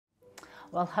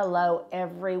Well, hello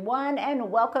everyone,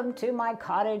 and welcome to my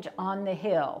cottage on the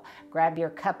hill. Grab your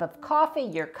cup of coffee,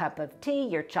 your cup of tea,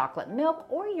 your chocolate milk,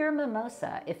 or your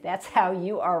mimosa, if that's how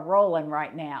you are rolling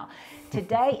right now.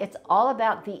 Today, it's all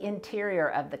about the interior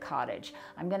of the cottage.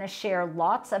 I'm going to share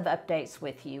lots of updates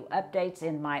with you. Updates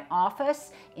in my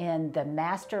office, in the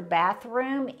master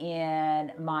bathroom,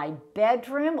 in my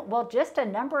bedroom. Well, just a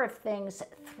number of things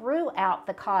throughout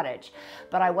the cottage.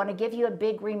 But I want to give you a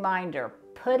big reminder.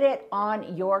 Put it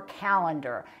on your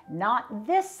calendar, not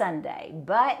this Sunday,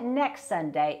 but next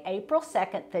Sunday, April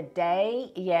 2nd, the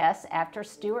day, yes, after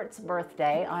Stuart's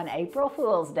birthday on April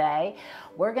Fool's Day.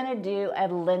 We're going to do a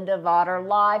Linda Vater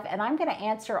Live, and I'm going to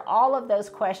answer all of those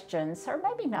questions, or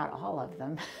maybe not all of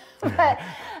them, but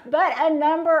a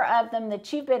number of them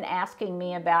that you've been asking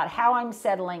me about how I'm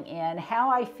settling in, how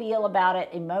I feel about it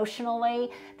emotionally,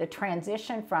 the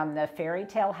transition from the fairy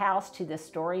tale house to the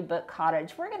storybook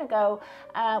cottage. We're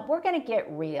going to get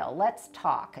real. Let's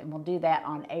talk, and we'll do that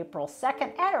on April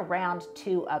 2nd at around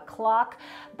 2 o'clock.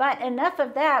 But enough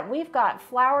of that. We've got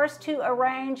flowers to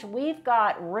arrange. We've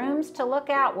got rooms to look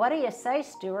at. What do you say,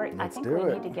 Stuart? I think we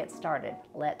need to get started.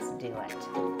 Let's do it.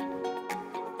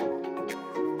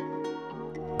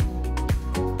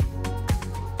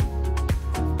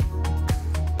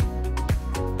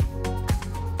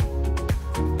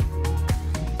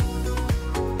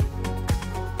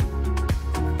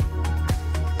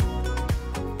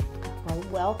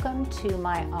 Welcome to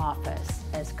my office.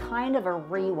 As kind of a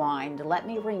rewind, let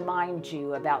me remind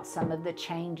you about some of the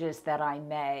changes that I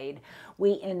made.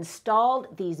 We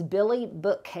installed these Billy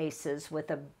bookcases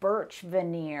with a birch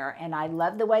veneer, and I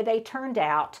love the way they turned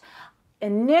out.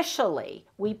 Initially,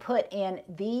 we put in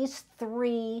these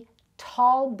 3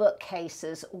 tall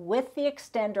bookcases with the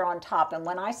extender on top. And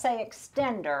when I say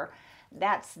extender,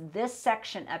 that's this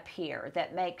section up here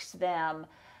that makes them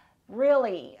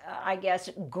really, I guess,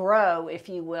 grow, if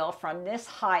you will, from this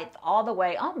height all the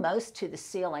way almost to the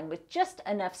ceiling with just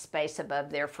enough space above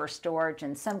there for storage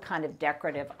and some kind of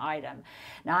decorative item.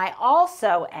 Now, I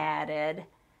also added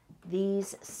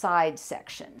these side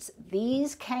sections.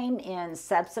 These came in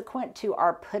subsequent to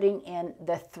our putting in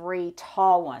the 3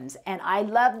 tall ones, and I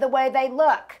love the way they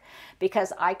look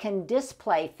because I can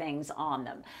display things on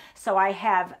them. So I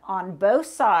have on both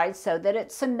sides, so that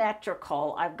it's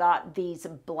symmetrical, I've got these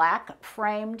black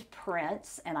framed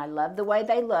prints, and I love the way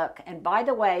they look. And by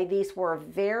the way, these were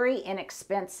very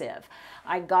inexpensive.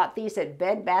 I got these at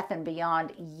Bed Bath &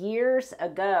 Beyond years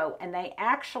ago, and they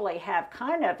actually have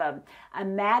kind of a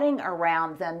matting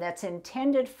around them that's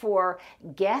intended for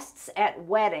guests at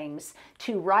weddings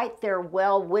to write their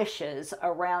well wishes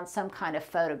around some kind of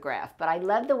photograph. But I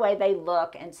love the way they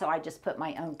look, and so I just put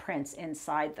my own prints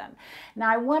inside them. Now,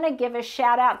 I want to give a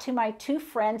shout out to my 2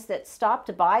 friends that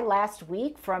stopped by last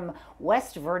week from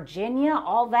West Virginia,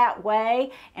 all that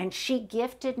way, and she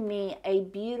gifted me a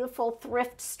beautiful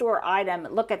thrift store item.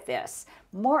 Look at this.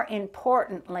 More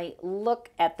importantly, look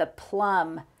at the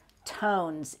plum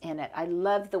tones in it. I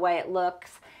love the way it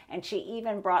looks. And she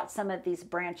even brought some of these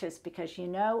branches because, you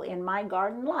know, in my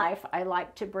garden life, I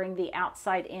like to bring the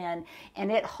outside in, and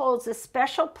it holds a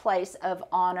special place of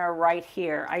honor right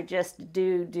here. I just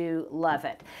do love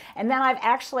it. And then I've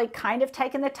actually kind of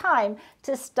taken the time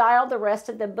to style the rest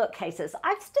of the bookcases.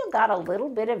 I've still got a little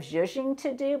bit of zhuzhing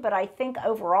to do, but I think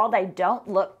overall they don't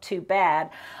look too bad.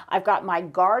 I've got my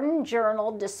garden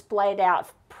journal displayed out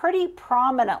pretty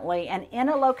prominently and in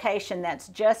a location that's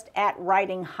just at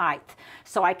writing height.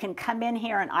 So I can come in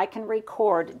here and I can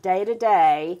record day to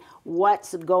day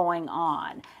what's going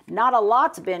on. Not a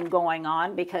lot's been going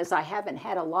on because I haven't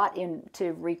had a lot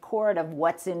to record of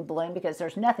what's in bloom because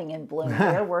there's nothing in bloom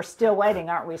here. We're still waiting,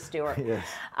 aren't we, Stuart? Yes.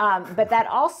 But that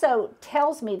also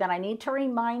tells me that I need to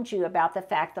remind you about the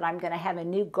fact that I'm going to have a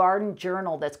new garden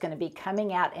journal that's going to be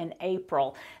coming out in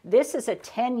April. This is a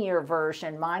 10-year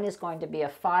version. Mine is going to be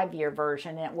a 5-year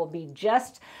version, and it will be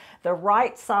just the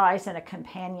right size and a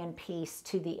companion piece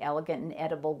to the Elegant and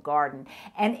Edible Garden.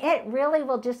 And it really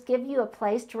will just give you a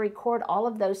place to record all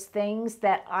of those things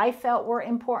that I felt were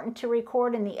important to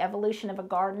record in the evolution of a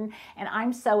garden. And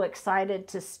I'm so excited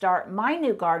to start my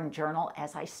new garden journal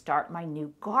as I start my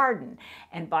new garden.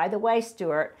 And by the way,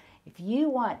 Stuart, if you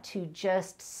want to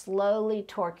just slowly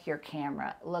torque your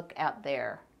camera, look out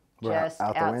there, just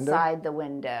outside the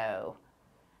window.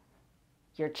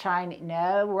 Your Chinese,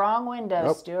 no, wrong window,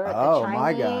 Nope. Stuart. The Oh, Chinese,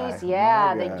 my guy.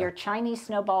 yeah, My guy. your Chinese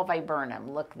snowball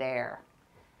viburnum. Look there.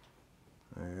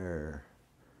 There.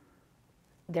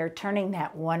 They're turning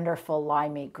that wonderful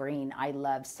limey green I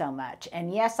love so much.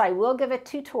 And yes, I will give a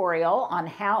tutorial on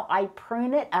how I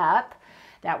prune it up.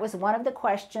 That was one of the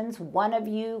questions one of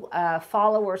you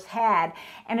followers had,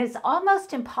 and it's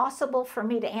almost impossible for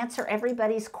me to answer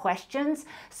everybody's questions.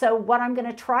 So what I'm going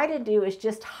to try to do is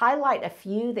just highlight a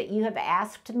few that you have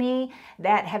asked me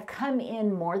that have come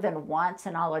in more than once,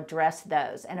 and I'll address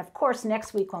those. And of course,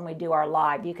 next week when we do our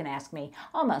live, you can ask me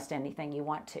almost anything you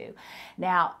want to.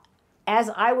 Now,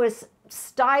 as I was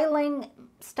styling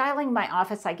my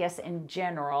office, I guess in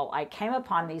general, I came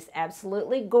upon these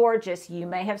absolutely gorgeous, you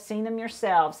may have seen them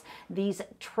yourselves, these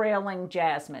trailing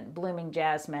jasmine, blooming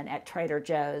jasmine at Trader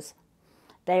Joe's.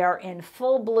 They are in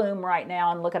full bloom right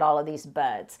now, and look at all of these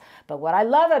buds. But what I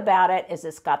love about it is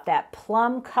it's got that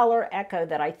plum color echo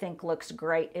that I think looks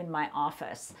great in my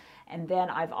office. And then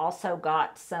I've also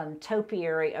got some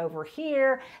topiary over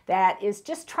here that is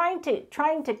just trying to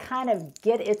kind of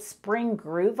get its spring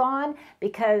groove on,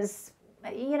 because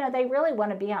you know, they really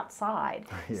want to be outside.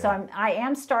 Yeah. So I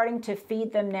am starting to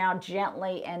feed them now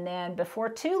gently, and then before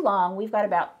too long, we've got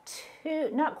about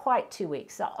not quite 2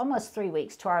 weeks, almost 3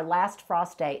 weeks to our last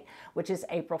frost date, which is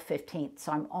April 15th.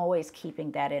 So I'm always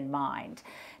keeping that in mind.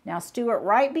 Now, Stuart,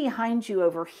 right behind you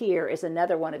over here is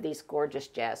another one of these gorgeous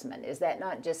jasmine. Is that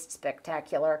not just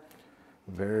spectacular?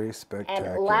 Very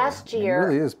spectacular. And last year, it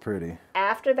really is pretty.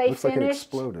 After they Looks finished, like it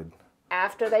exploded.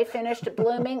 After they finished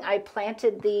blooming, I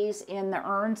planted these in the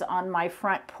urns on my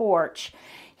front porch.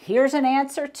 Here's an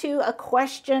answer to a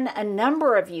question a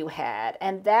number of you had,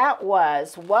 and that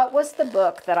was, what was the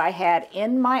book that I had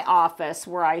in my office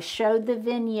where I showed the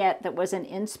vignette that was an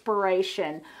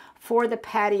inspiration for the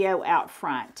patio out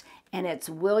front? And it's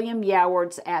William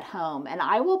Yoward's At Home. And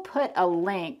I will put a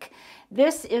link.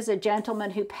 This is a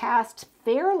gentleman who passed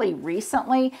fairly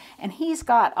recently, and he's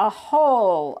got a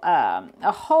whole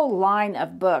line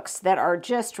of books that are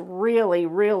just really,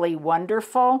 really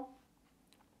wonderful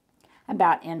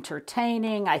about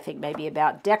entertaining, I think maybe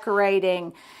about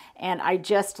decorating, and I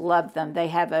just love them. They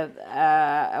have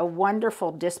a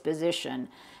wonderful disposition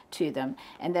to them.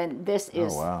 And then this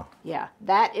is, oh, wow. Yeah,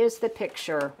 that is the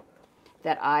picture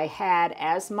that I had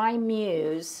as my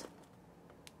muse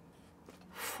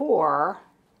for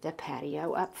the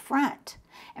patio up front.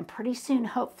 And pretty soon,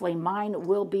 hopefully, mine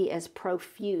will be as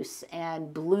profuse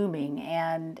and blooming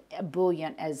and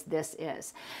ebullient as this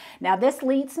is. Now, this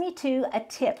leads me to a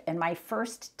tip, and my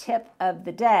first tip of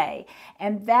the day.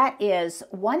 And that is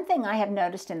one thing I have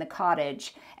noticed in the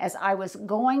cottage as I was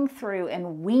going through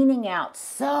and weaning out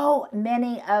so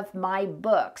many of my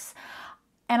books.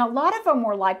 And a lot of them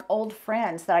were like old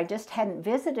friends that I just hadn't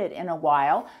visited in a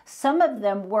while. Some of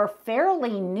them were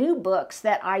fairly new books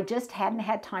that I just hadn't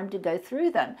had time to go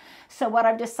through them. So what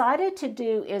I've decided to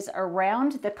do is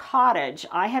around the cottage,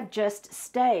 I have just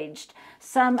staged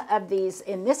some of these.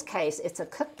 In this case, it's a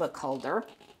cookbook holder.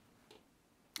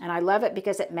 And I love it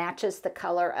because it matches the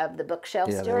color of the bookshelf.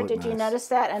 Yeah, Stuart, did you notice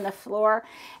that? And the floor.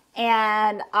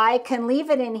 And I can leave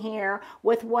it in here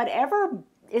with whatever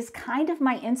is kind of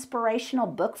my inspirational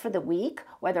book for the week,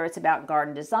 whether it's about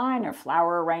garden design or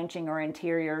flower arranging or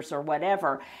interiors or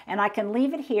whatever. And I can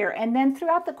leave it here. And then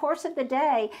throughout the course of the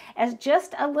day, as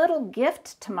just a little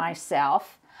gift to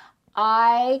myself,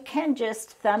 I can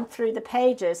just thumb through the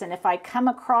pages. And if I come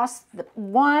across the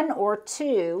one or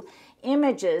two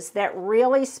images that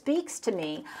really speaks to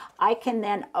me, I can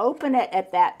then open it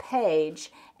at that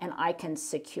page and I can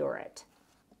secure it.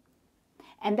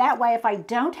 And that way, if I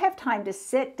don't have time to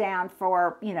sit down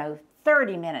for,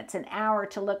 30 minutes, an hour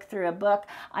to look through a book,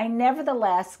 I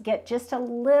nevertheless get just a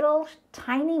little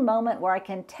tiny moment where I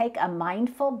can take a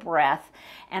mindful breath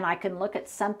and I can look at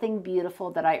something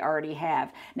beautiful that I already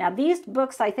have. Now, these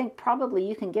books, I think probably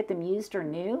you can get them used or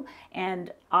new.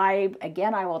 And I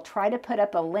will try to put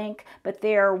up a link, but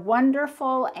they're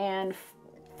wonderful, and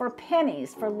for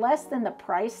pennies, for less than the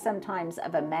price sometimes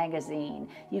of a magazine,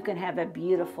 you can have a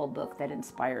beautiful book that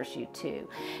inspires you too.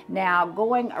 Now,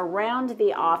 going around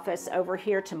the office over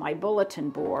here to my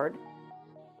bulletin board,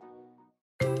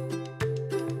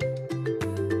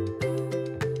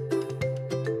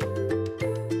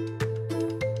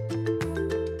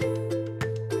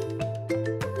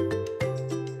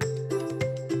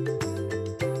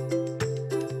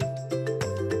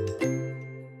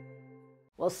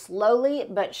 well, slowly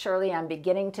but surely, I'm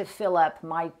beginning to fill up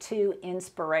my 2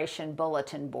 inspiration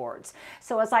bulletin boards.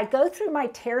 So as I go through my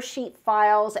tear sheet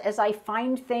files, as I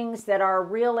find things that are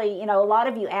really, a lot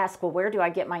of you ask, well, where do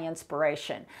I get my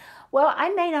inspiration? Well, I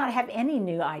may not have any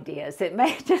new ideas. It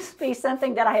may just be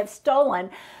something that I have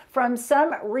stolen from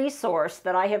some resource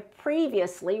that I have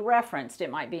previously referenced.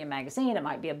 It might be a magazine, it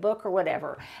might be a book or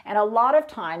whatever. And a lot of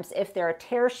times, if they're a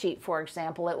tear sheet, for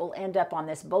example, it will end up on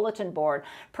this bulletin board,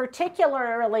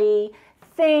 particularly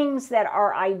things that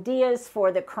are ideas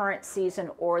for the current season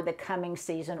or the coming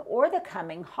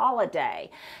holiday.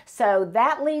 So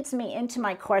that leads me into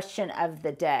my question of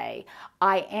the day.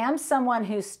 I am someone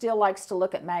who still likes to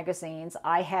look at magazines.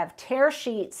 I have tear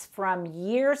sheets from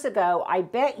years ago. I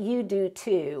bet you do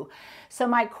too. So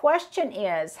my question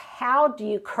is, how do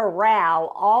you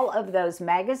corral all of those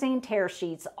magazine tear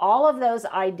sheets, all of those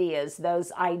ideas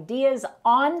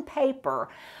on paper?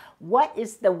 What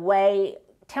is the way?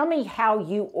 Tell me how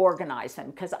you organize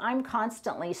them, because I'm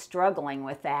constantly struggling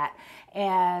with that.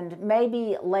 And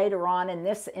maybe later on in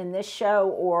this show,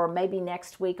 or maybe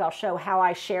next week, I'll show how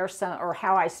I share some, or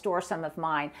how I store some of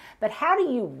mine. But how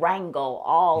do you wrangle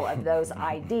all of those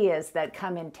ideas that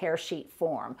come in tear sheet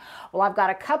form? Well, I've got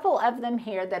a couple of them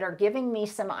here that are giving me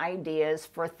some ideas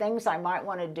for things I might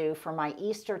want to do for my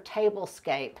Easter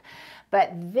tablescape.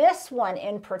 But this one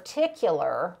in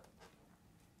particular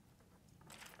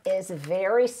is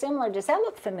very similar. Does that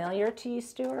look familiar to you,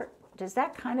 Stuart? Does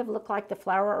that kind of look like the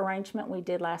flower arrangement we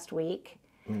did last week?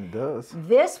 It does.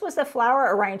 This was the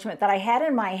flower arrangement that I had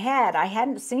in my head. I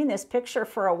hadn't seen this picture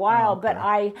for a while, but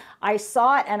I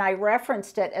saw it and I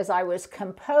referenced it as I was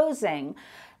composing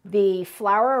the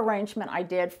flower arrangement I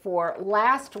did for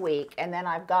last week. And then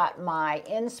I've got my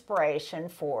inspiration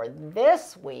for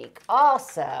this week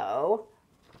also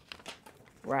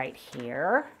right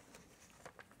here.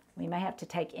 We may have to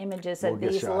take images of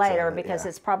these later because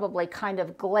it's probably kind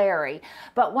of glary.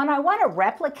 But when I want to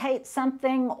replicate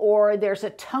something, or there's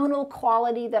a tonal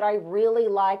quality that I really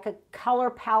like, a color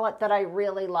palette that I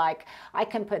really like, I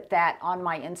can put that on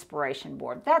my inspiration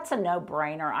board. That's a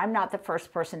no-brainer. I'm not the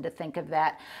first person to think of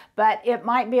that, but it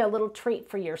might be a little treat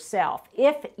for yourself.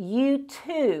 If you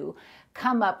too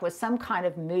come up with some kind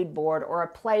of mood board or a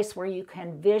place where you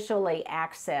can visually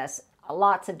access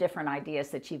lots of different ideas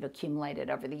that you've accumulated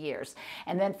over the years.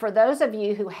 And then for those of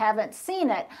you who haven't seen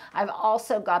it, I've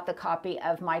also got the copy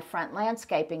of my front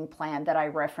landscaping plan that I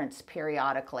reference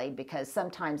periodically, because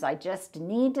sometimes I just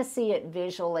need to see it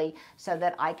visually so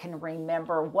that I can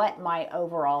remember what my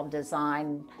overall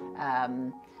design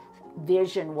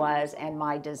vision was and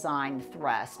my design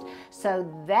thrust. So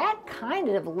that kind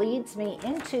of leads me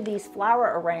into these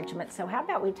flower arrangements. So how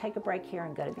about we take a break here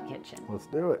and go to the kitchen? Let's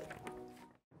do it.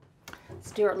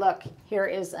 Stuart, look, here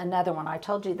is another one. I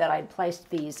told you that I'd placed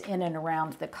these in and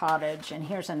around the cottage, and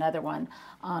here's another one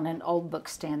on an old book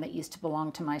stand that used to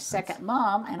belong to my second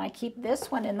mom, and I keep this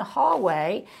one in the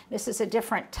hallway. This is a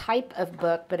different type of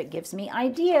book, but it gives me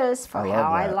ideas for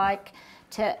how I like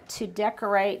to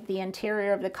decorate the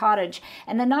interior of the cottage.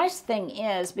 And the nice thing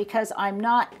is, because I'm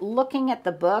not looking at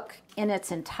the book in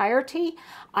its entirety,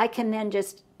 I can then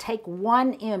just take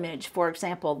one image, for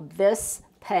example, this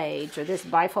page or this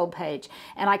bifold page,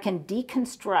 and I can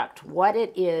deconstruct what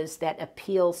it is that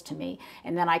appeals to me,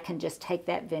 and then I can just take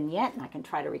that vignette and I can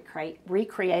try to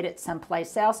recreate it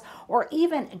someplace else, or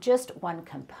even just one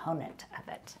component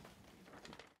of it.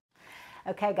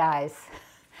 Okay guys,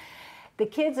 the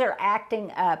kids are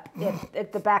acting up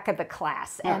at the back of the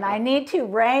class, and I need to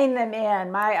rein them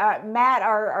in. My Matt,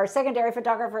 our secondary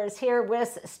photographer, is here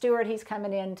with Stuart. He's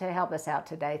coming in to help us out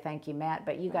today. Thank you, Matt.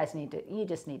 But you guys you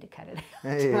just need to cut it out.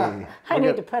 Hey, I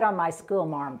need to put on my school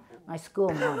mom face.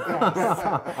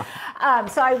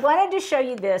 So I wanted to show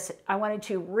you this. I wanted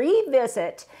to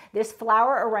revisit this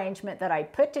flower arrangement that I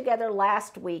put together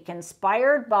last week,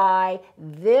 inspired by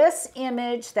this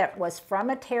image that was from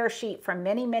a tear sheet from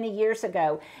many, many years ago.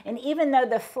 And even though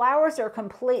the flowers are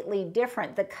completely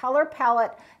different, the color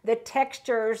palette, the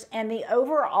textures, and the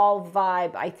overall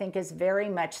vibe, I think, is very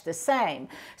much the same.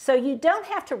 So you don't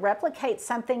have to replicate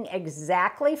something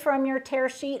exactly from your tear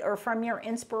sheet or from your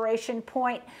inspiration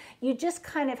point. You just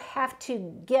kind of have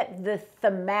to get the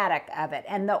thematic of it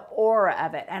and the aura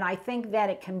of it. And I think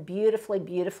that it can beautifully,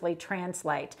 beautifully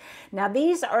translate. Now,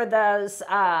 these are those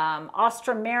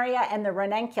Ostromeria and the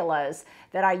ranunculus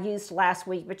that I used last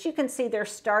week, but you can see they're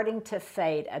starting to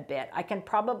fade a bit. I can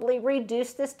probably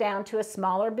reduce this down to a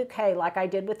smaller bouquet like I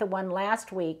did with the one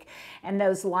last week, and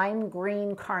those lime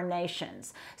green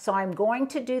carnations. So I'm going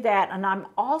to do that, and I'm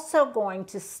also going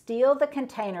to steal the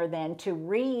container then to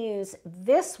reuse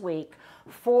this week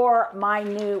for my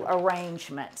new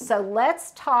arrangement. So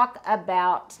let's talk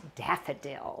about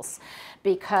daffodils,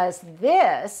 because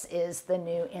this is the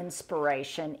new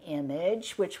inspiration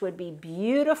image, which would be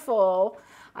beautiful,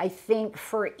 I think,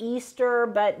 for Easter,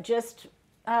 but just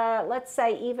let's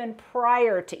say even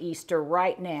prior to Easter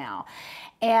right now.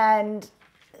 And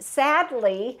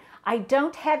sadly, I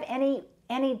don't have any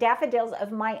daffodils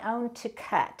of my own to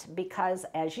cut because,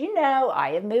 as you know, I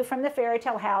have moved from the fairy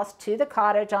tale house to the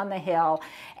cottage on the hill,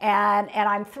 and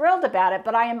I'm thrilled about it,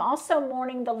 but I am also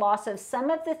mourning the loss of some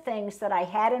of the things that I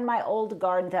had in my old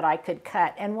garden that I could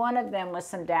cut, and one of them was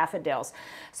some daffodils.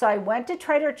 So I went to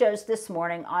Trader Joe's this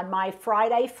morning on my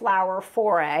Friday flower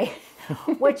foray,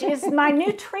 which is my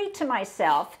new treat to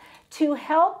myself to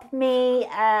help me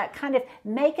kind of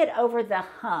make it over the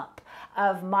hump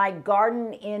of my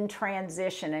garden in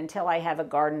transition until I have a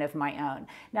garden of my own.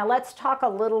 Now let's talk a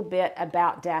little bit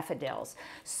about daffodils.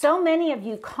 So many of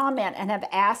you comment and have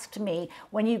asked me,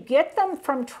 when you get them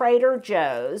from Trader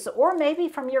Joe's or maybe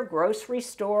from your grocery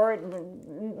store,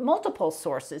 multiple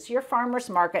sources, your farmer's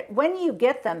market, when you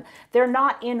get them, they're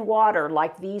not in water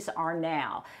like these are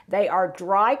now. They are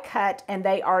dry cut and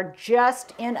they are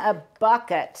just in a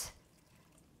bucket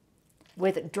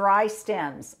with dry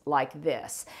stems like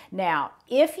this. Now,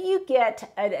 if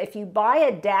you buy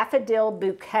a daffodil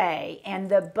bouquet and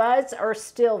the buds are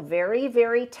still very,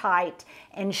 very tight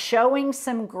and showing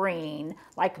some green,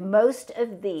 like most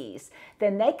of these,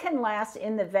 then they can last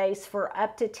in the vase for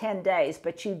up to 10 days,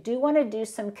 but you do want to do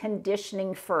some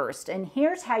conditioning first. And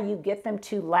here's how you get them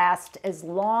to last as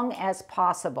long as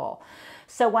possible.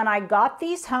 So when I got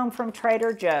these home from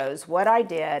Trader Joe's, what I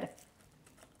did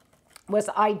was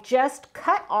I just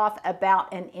cut off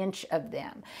about 1 inch of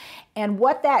them. And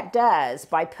what that does,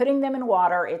 by putting them in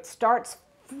water, it starts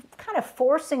kind of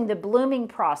forcing the blooming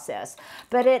process,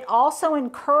 but it also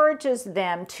encourages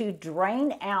them to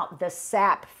drain out the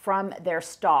sap from their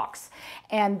stalks.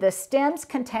 And the stems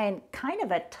contain kind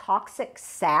of a toxic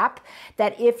sap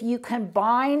that, if you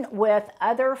combine with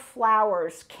other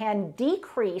flowers, can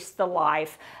decrease the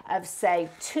life of, say,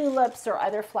 tulips or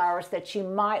other flowers that you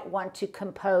might want to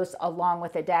compose along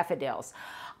with the daffodils.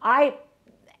 I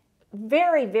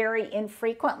very, very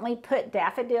infrequently put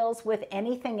daffodils with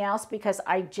anything else because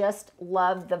I just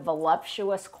love the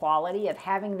voluptuous quality of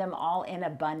having them all in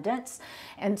abundance.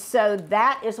 And so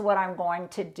that is what I'm going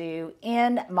to do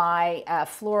in my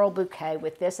floral bouquet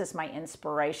with this as my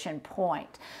inspiration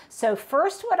point. So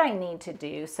first what I need to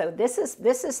do, so this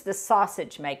is the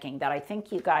sausage making that I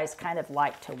think you guys kind of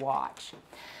like to watch.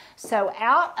 So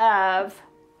out of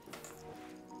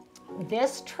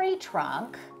this tree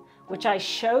trunk, which I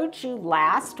showed you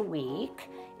last week,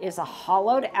 is a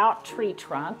hollowed out tree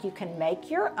trunk. You can make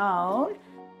your own.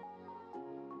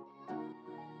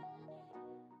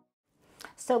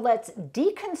 So let's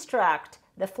deconstruct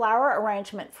the flower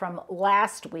arrangement from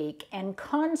last week and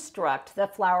construct the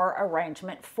flower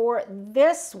arrangement for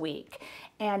this week.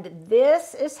 And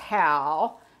this is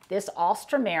how this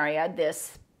Alstroemeria,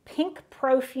 this pink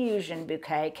profusion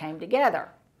bouquet, came together.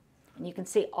 And you can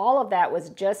see all of that was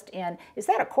just in, is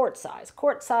that a quart size?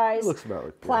 Quart size, looks about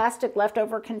like plastic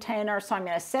leftover container. So I'm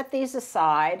going to set these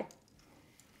aside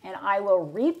and I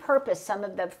will repurpose some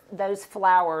of those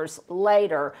flowers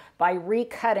later by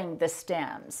recutting the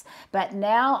stems. But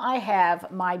now I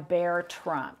have my bare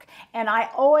trunk. And I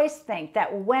always think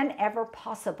that whenever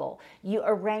possible, you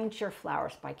arrange your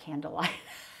flowers by candlelight.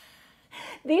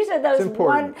 These are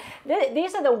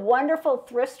these are the wonderful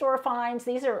thrift store finds.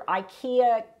 These are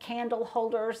IKEA candle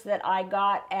holders that I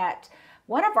got at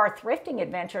one of our thrifting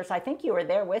adventures. I think you were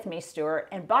there with me, Stuart.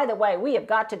 And by the way, we have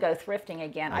got to go thrifting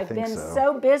again. I've been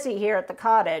so busy here at the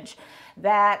cottage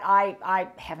that I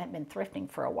haven't been thrifting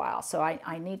for a while. So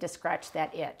I need to scratch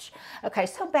that itch. Okay,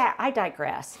 so I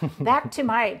digress. back to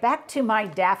my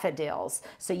daffodils.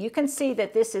 So you can see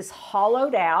that this is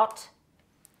hollowed out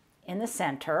in the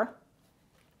center.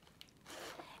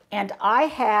 And I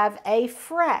have a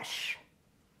fresh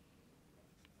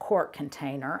quart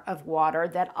container of water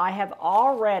that I have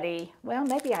already, well,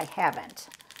 maybe I haven't.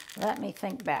 Let me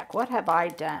think back. What have I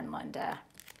done, Linda?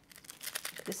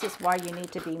 This is why you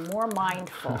need to be more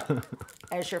mindful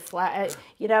as your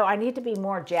you know, I need to be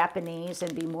more Japanese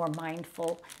and be more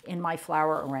mindful in my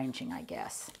flower arranging, I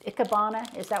guess.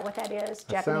 Ikebana, is that what that is?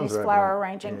 That Japanese right, flower right?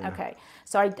 arranging? Yeah. Okay.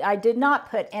 So I did not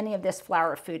put any of this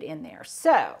flower food in there.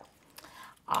 So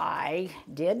I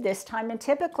did this time, and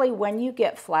typically when you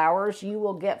get flowers, you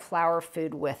will get flower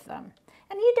food with them.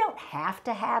 And you don't have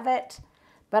to have it,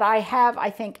 but I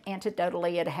think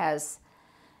anecdotally it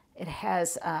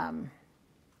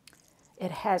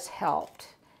has helped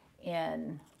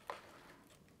in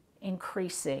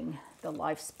increasing the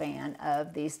lifespan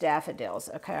of these daffodils.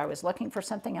 Okay, I was looking for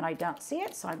something and I don't see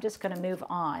it, so I'm just going to move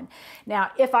on.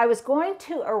 Now, if I was going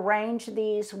to arrange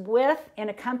these in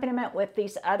accompaniment with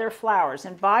these other flowers,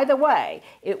 and by the way,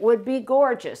 it would be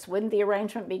gorgeous. Wouldn't the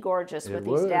arrangement be gorgeous with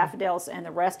these daffodils and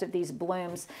the rest of these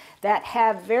blooms that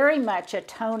have very much a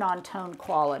tone-on-tone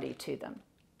quality to them?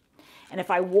 And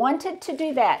if I wanted to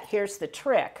do that, here's the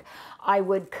trick. I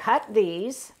would cut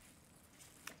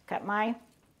my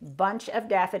bunch of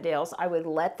daffodils. I would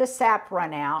let the sap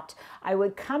run out. I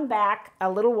would come back a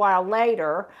little while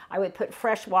later. I would put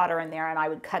fresh water in there and I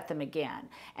would cut them again.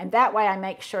 And that way I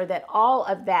make sure that all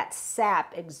of that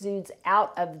sap exudes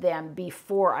out of them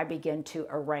before I begin to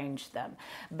arrange them.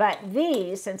 But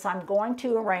these, since I'm going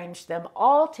to arrange them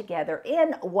all together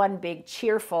in one big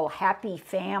cheerful happy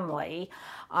family,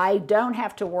 I don't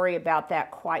have to worry about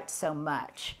that quite so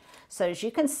much. So as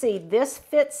you can see, this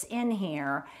fits in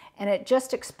here and it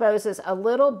just exposes a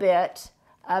little bit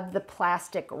of the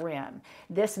plastic rim.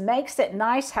 This makes it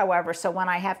nice, however, so when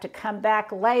I have to come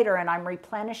back later and I'm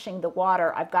replenishing the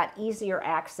water, I've got easier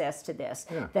access to this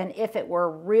than if it were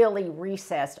really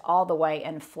recessed all the way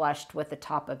and flushed with the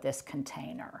top of this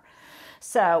container.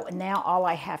 So now all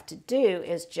I have to do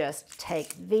is just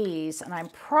take these, and I'm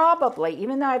probably,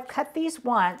 even though I've cut these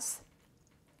once,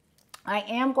 I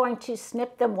am going to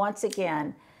snip them once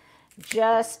again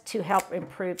just to help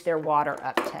improve their water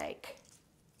uptake.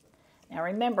 Now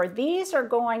remember, these are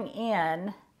going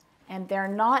in and they're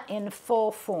not in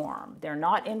full form. They're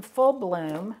not in full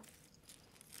bloom.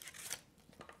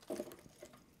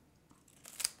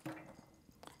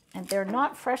 And they're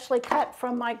not freshly cut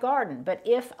from my garden. But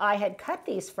if I had cut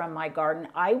these from my garden,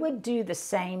 I would do the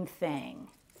same thing.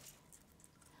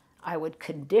 I would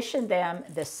condition them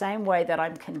the same way that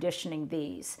I'm conditioning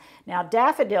these. Now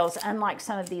daffodils, unlike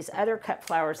some of these other cut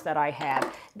flowers that I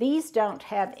have, these don't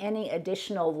have any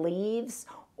additional leaves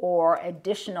or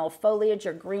additional foliage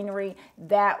or greenery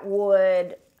that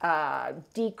would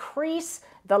decrease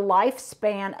the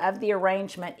lifespan of the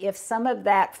arrangement if some of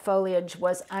that foliage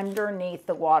was underneath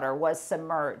the water, was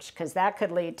submerged, because that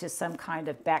could lead to some kind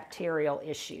of bacterial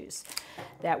issues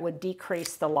that would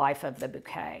decrease the life of the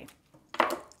bouquet.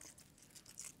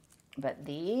 But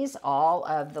these, all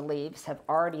of the leaves have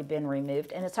already been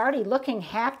removed and it's already looking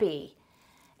happy.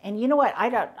 And you know what, I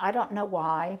don't know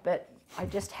why, but I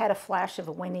just had a flash of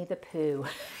a Winnie the Pooh.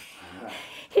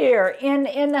 Here in the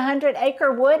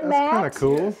 100-acre wood, Matt. That's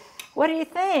kind of cool. What do you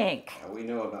think? We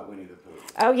know about Winnie the Pooh.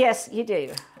 Oh yes, you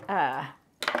do.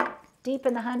 Deep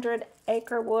in the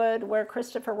 100-acre wood where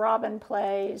Christopher Robin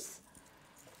plays.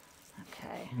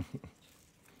 Okay,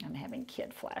 I'm having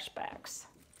kid flashbacks.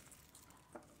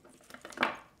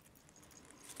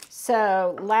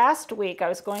 So last week I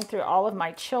was going through all of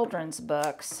my children's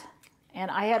books and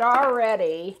I had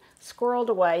already squirreled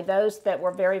away those that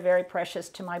were very, very precious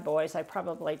to my boys. I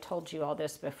probably told you all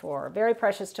this before. Very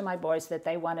precious to my boys that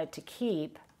they wanted to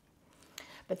keep.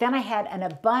 But then I had an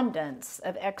abundance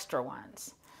of extra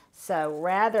ones. So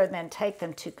rather than take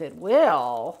them to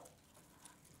Goodwill,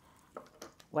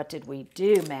 what did we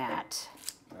do, Matt?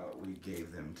 We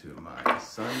gave them to my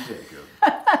son Jacob,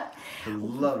 who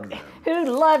loved them. Who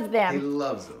loved them. He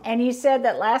loves them. And you said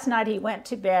that last night he went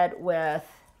to bed with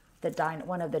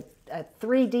one of the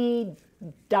 3D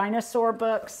dinosaur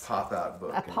books. Pop-out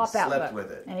book. A pop-out book. Slept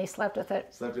with it. And he slept with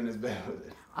it? Slept in his bed with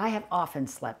it. I have often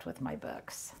slept with my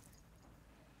books.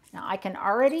 Now I can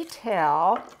already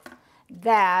tell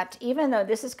that even though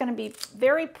this is going to be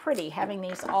very pretty having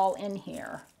these all in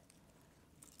here,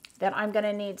 that I'm going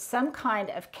to need some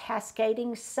kind of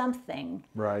cascading something.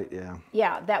 Right, yeah.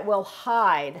 Yeah, that will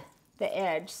hide the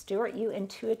edge. Stuart, you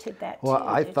intuited that too. Well,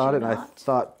 I thought it, not? I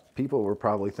thought people were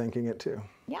probably thinking it too.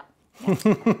 Yeah.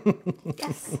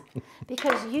 Yes.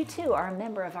 Because you too are a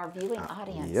member of our viewing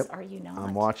audience, Yep. are you not?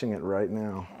 I'm watching it right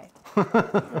now.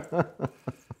 Okay.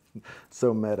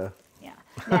 So meta. Yeah.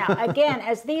 Now, again,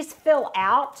 as these fill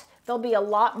out, there'll be a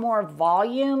lot more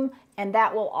volume, and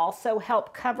that will also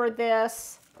help cover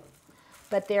this.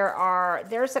 But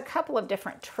there's a couple of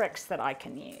different tricks that I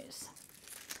can use,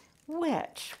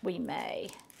 which we may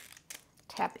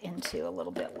tap into a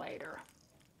little bit later.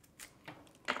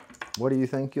 What do you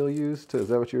think you'll use? Is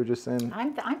that what you were just saying?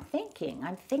 I'm thinking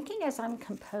as I'm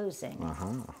composing.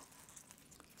 Uh-huh.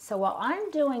 So while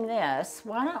I'm doing this,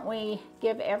 why don't we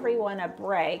give everyone a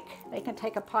break? They can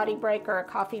take a potty break or a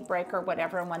coffee break or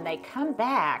whatever, and when they come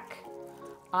back,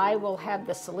 I will have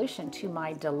the solution to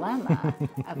my dilemma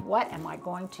of what am I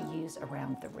going to use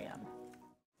around the rim.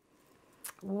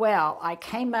 Well, I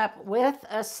came up with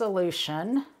a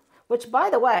solution which, by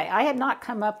the way, I had not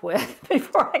come up with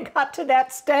before I got to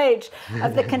that stage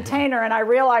of the container, and I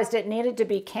realized it needed to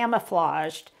be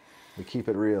camouflaged. We keep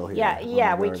it real here.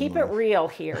 Yeah, we keep it real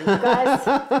here, you guys.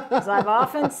 As I've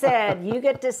often said, you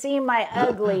get to see my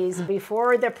uglies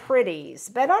before the pretties.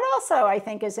 But it also, I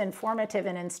think, is informative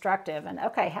and instructive. And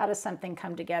okay, how does something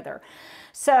come together?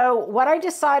 So what I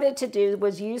decided to do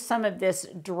was use some of this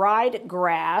dried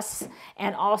grass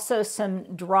and also some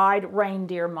dried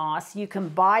reindeer moss. You can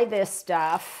buy this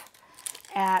stuff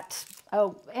at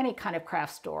any kind of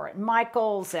craft store, at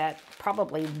Michael's, at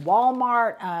probably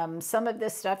Walmart. Some of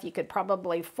this stuff you could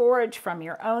probably forage from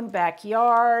your own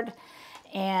backyard,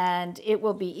 and it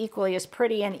will be equally as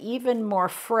pretty and even more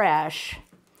fresh.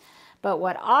 But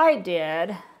what I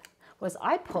did was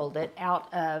I pulled it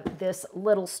out of this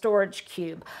little storage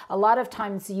cube. A lot of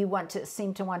times you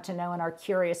seem to want to know and are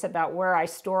curious about where I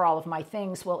store all of my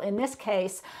things. Well, in this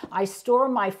case, I store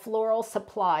my floral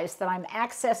supplies that I'm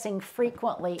accessing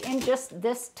frequently in just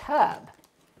this tub.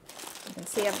 You can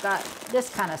see I've got this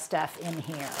kind of stuff in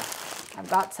here. I've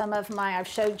got some of I've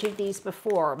showed you these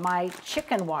before, my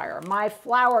chicken wire, my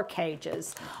flower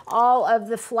cages, all of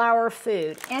the flower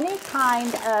food, any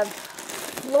kind of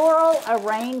floral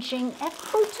arranging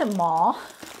accoutrement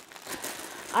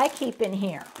I keep in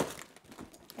here.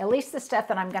 At least the stuff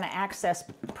that I'm going to access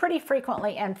pretty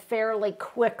frequently and fairly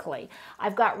quickly.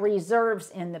 I've got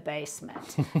reserves in the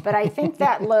basement, but I think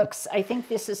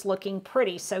this is looking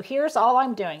pretty. So here's all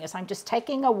I'm doing is I'm just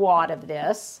taking a wad of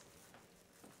this.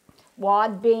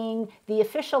 WAD being the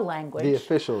official language. The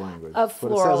official language. Of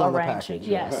floral arranging.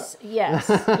 Yes, yes,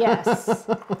 yes.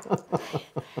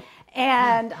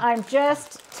 And I'm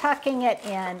just tucking it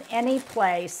in any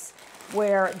place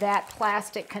where that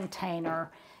plastic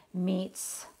container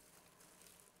meets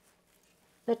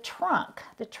the trunk,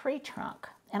 the tree trunk.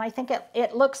 And I think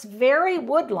it looks very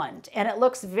woodland, and it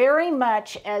looks very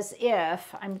much as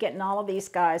if, I'm getting all of these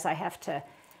guys, I have to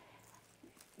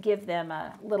give them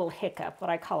a little hiccup, what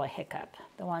I call a hiccup.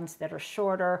 The ones that are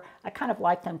shorter, I kind of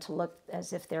like them to look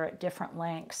as if they're at different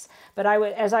lengths. But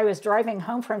as I was driving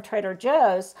home from Trader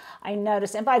Joe's, I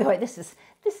noticed, and by the way, this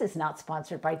is not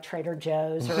sponsored by Trader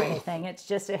Joe's or anything. It's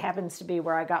just, it happens to be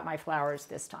where I got my flowers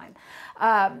this time.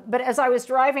 But as I was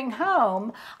driving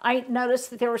home, I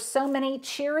noticed that there were so many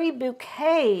cheery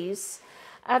bouquets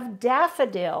of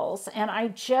daffodils, and I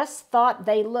just thought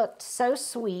they looked so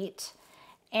sweet.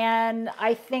 And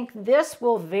I think this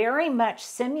will very much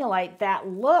simulate that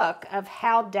look of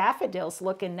how daffodils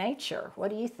look in nature. What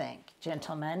do you think,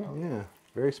 gentlemen? Yeah,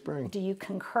 very spring. Do you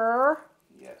concur?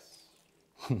 Yes.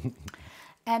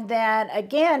 And then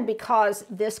again, because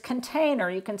this container,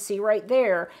 you can see right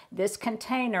there, this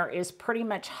container is pretty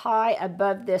much high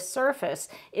above this surface.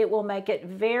 It will make it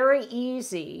very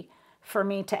easy for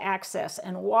me to access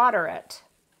and water it,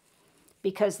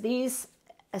 because these,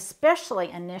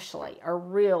 especially initially, are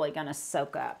really going to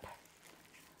soak up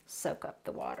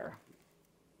the water.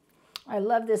 I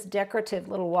love this decorative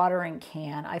little watering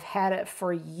can. I've had it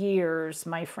for years.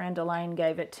 My friend Elaine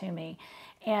gave it to me.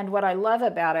 And what I love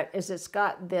about it is it's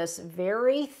got this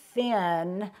very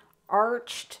thin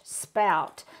arched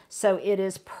spout. So it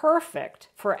is perfect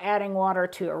for adding water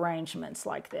to arrangements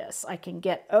like this. I can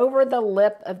get over the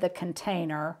lip of the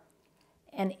container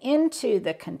and into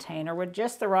the container with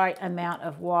just the right amount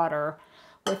of water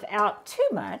without too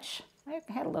much. I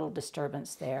had a little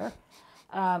disturbance there,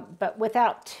 but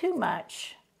without too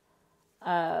much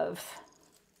of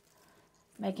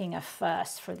making a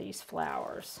fuss for these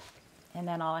flowers. And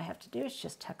then all I have to do is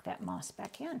just tuck that moss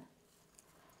back in. And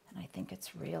I think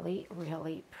it's really,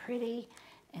 really pretty.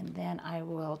 And then I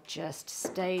will just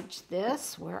stage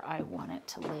this where I want it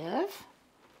to live.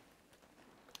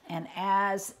 And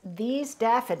as these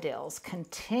daffodils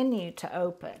continue to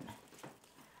open,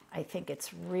 I think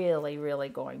it's really, really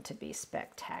going to be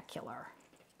spectacular.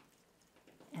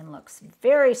 And looks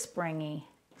very springy,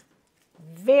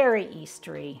 very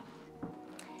Eastery,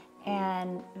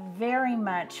 and very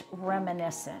much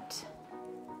reminiscent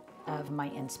of my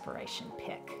inspiration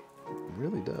pick. It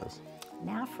really does.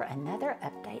 Now for another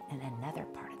update in another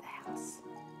part of the house.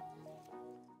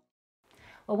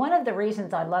 Well, one of the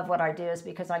reasons I love what I do is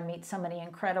because I meet so many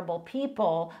incredible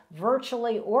people,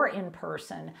 virtually or in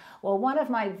person. Well, one of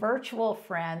my virtual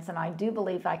friends, and I do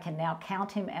believe I can now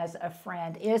count him as a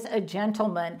friend, is a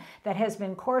gentleman that has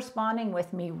been corresponding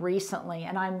with me recently,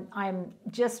 and I'm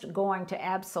just going to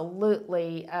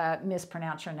absolutely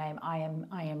mispronounce your name, I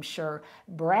am sure.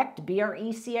 Brecht,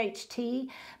 B-R-E-C-H-T,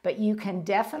 but you can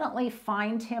definitely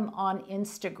find him on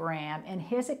Instagram, and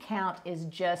his account is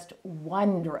just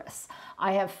wondrous. I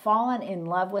I have fallen in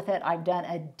love with it. I've done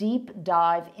a deep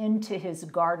dive into his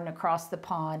garden across the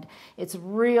pond. It's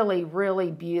really,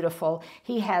 really beautiful.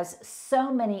 He has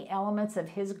so many elements of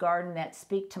his garden that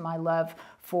speak to my love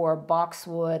for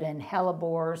boxwood and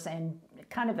hellebores and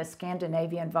kind of a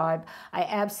Scandinavian vibe. I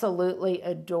absolutely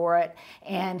adore it.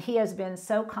 And he has been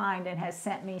so kind and has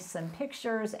sent me some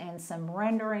pictures and some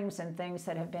renderings and things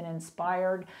that have been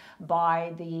inspired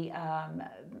by the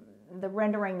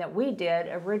rendering that we did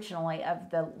originally of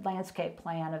the landscape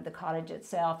plan of the cottage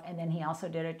itself. And then he also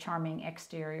did a charming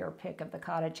exterior pic of the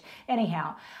cottage.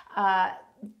 Anyhow,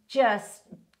 just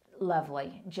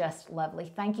lovely, just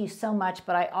lovely. Thank you so much.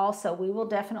 But we will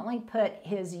definitely put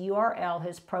his URL,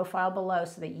 his profile below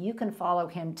so that you can follow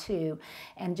him too.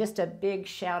 And just a big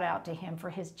shout out to him for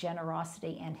his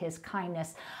generosity and his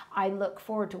kindness. I look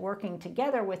forward to working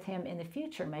together with him in the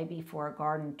future, maybe for a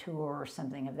garden tour or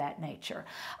something of that nature.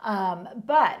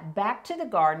 But back to the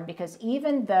garden, because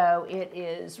even though it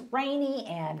is rainy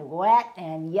and wet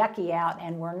and yucky out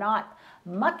and we're not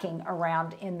mucking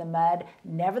around in the mud,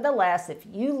 nevertheless, if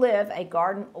you live a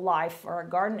garden life or a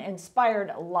garden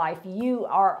inspired life, you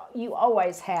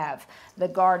always have the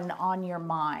garden on your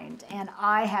mind. And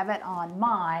I have it on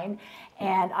mine,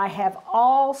 and I have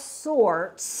all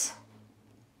sorts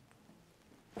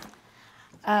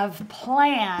of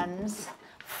plans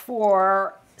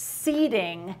for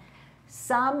seeding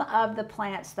some of the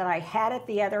plants that I had at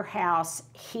the other house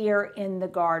here in the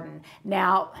garden.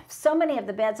 Now, so many of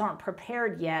the beds aren't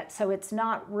prepared yet, so it's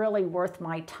not really worth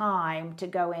my time to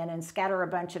go in and scatter a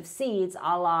bunch of seeds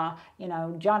a la,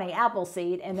 Johnny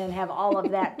Appleseed, and then have all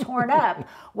of that torn up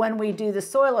when we do the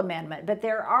soil amendment. But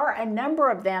there are a number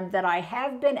of them that I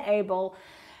have been able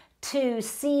to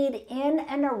seed in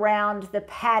and around the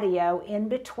patio, in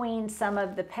between some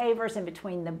of the pavers, in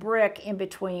between the brick, in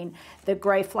between the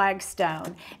gray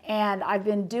flagstone. And I've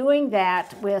been doing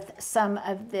that with some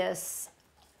of this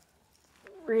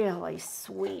really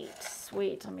sweet,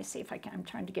 let me see if I'm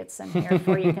trying to get some here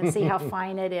for you. You can see how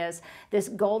fine it is. This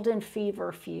golden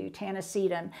feverfew,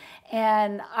 Tanacetum.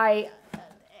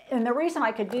 And the reason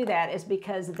I could do that is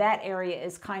because that area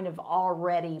is kind of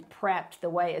already prepped the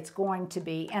way it's going to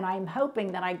be. And I'm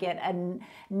hoping that I get a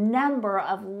number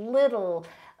of little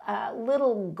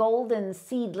golden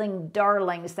seedling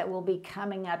darlings that will be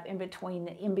coming up in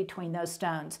between those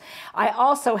stones. I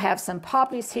also have some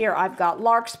poppies here. I've got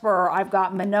larkspur, I've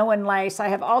got Minoan lace, I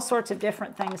have all sorts of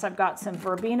different things. I've got some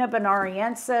Verbena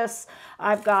bonariensis,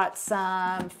 I've got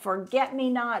some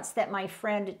forget-me-nots that my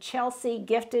friend Chelsea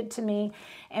gifted to me.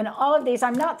 And all of these,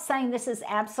 I'm not saying this is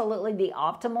absolutely the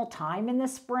optimal time in the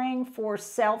spring for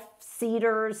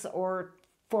self-seeders or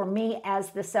for me as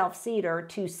the self-seeder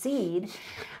to seed.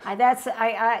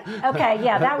 Okay,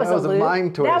 yeah, that was a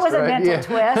mind twist. That was right? a mental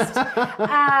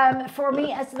twist. For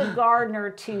me as the gardener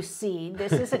to seed,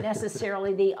 this isn't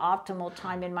necessarily the optimal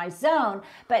time in my zone,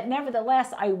 but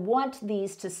nevertheless, I want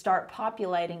these to start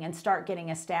populating and start getting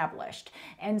established.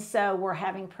 And so we're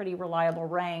having pretty reliable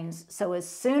rains. So as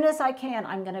soon as I can,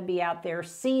 I'm gonna be out there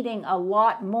seeding a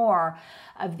lot more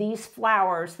of these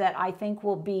flowers that I think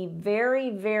will be very,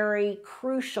 very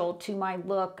crucial to my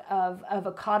look of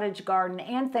a cottage garden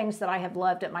and things that I have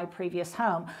loved at my previous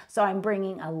home. So I'm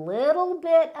bringing a little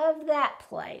bit of that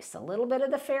place, a little bit of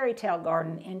the fairy tale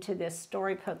garden into this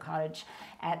storybook cottage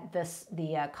at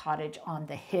the cottage on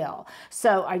the hill.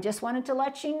 So I just wanted to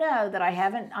let you know that I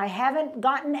haven't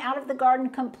gotten out of the garden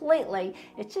completely.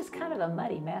 It's just kind of a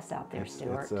muddy mess out there,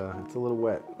 Stuart. It's a little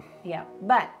wet. Yeah,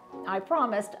 but I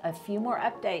promised a few more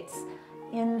updates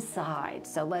inside.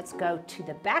 So let's go to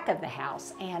the back of the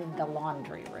house and the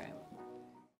laundry room.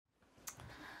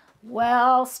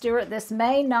 Well, Stuart, this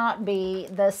may not be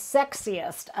the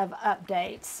sexiest of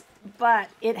updates, but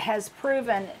it has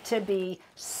proven to be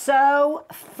so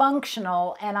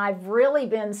functional, and I've really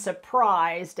been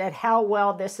surprised at how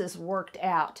well this has worked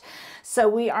out. So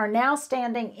we are now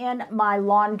standing in my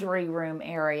laundry room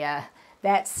area.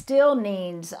 That still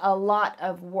needs a lot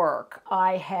of work.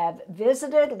 I have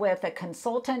visited with a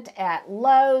consultant at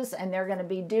Lowe's, and they're going to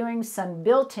be doing some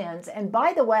built-ins. And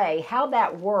by the way, how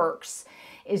that works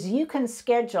is you can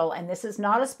schedule, and this is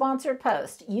not a sponsored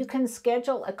post, you can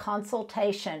schedule a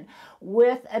consultation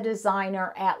with a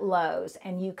designer at Lowe's,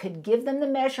 and you could give them the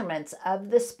measurements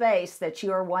of the space that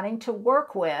you are wanting to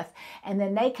work with, and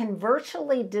then they can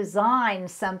virtually design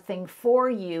something for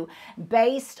you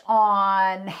based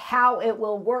on how it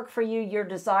will work for you, your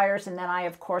desires. And then I,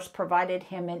 of course, provided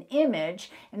him an image.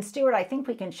 And Stuart, I think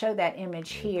we can show that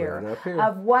image here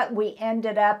of what we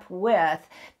ended up with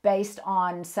based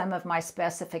on some of my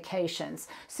specifications.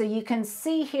 So you can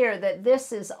see here that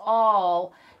this is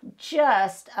all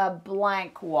just a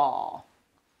blank wall.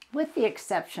 with the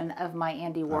exception of my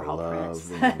Andy Warhol prints,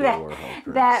 the Andy Warhol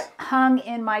prints that hung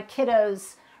in my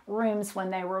kiddos' rooms when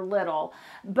they were little.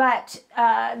 But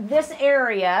this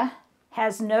area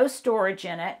has no storage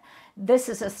in it. This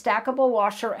is a stackable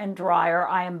washer and dryer.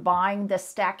 I am buying the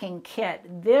stacking kit.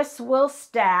 This will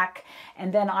stack,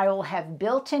 and then I will have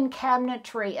built-in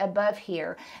cabinetry above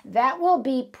here. That will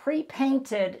be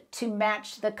pre-painted to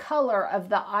match the color of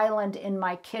the island in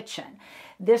my kitchen.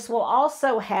 This will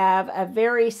also have a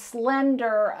very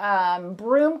slender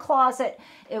broom closet.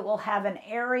 It will have an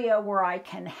area where I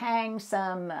can hang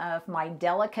some of my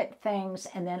delicate things,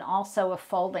 and then also a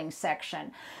folding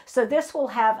section. So this will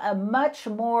have a much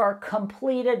more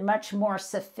completed, much more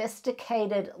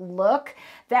sophisticated look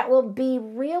that will be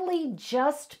really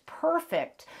just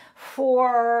perfect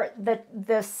for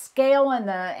the scale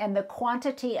and the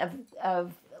quantity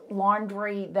of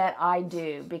laundry that I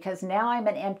do, because now I'm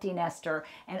an empty nester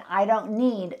and I don't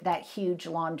need that huge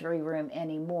laundry room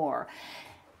anymore.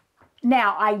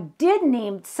 Now, I did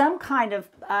need some kind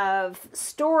of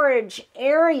storage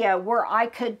area where I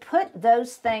could put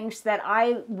those things that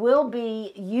I will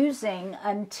be using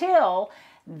until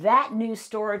that new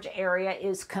storage area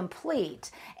is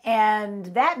complete. And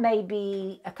that may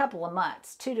be a couple of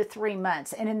months, 2 to 3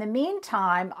 months. And in the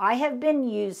meantime, I have been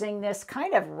using this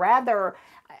kind of rather,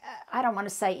 I don't want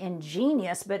to say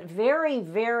ingenious, but very,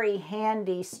 very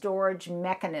handy storage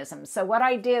mechanism. So what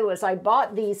I did was I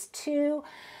bought these two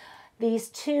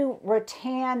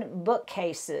rattan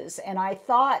bookcases, and I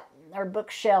thought, or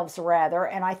bookshelves rather,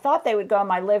 and I thought they would go in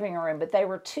my living room, but they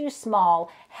were too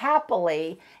small.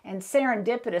 Happily and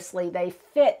serendipitously, they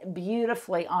fit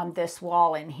beautifully on this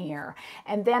wall in here.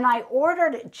 And then I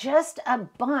ordered just a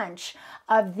bunch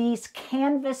of these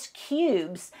canvas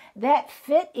cubes that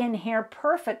fit in here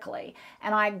perfectly.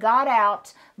 And I got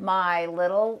out my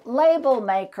little label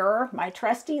maker, my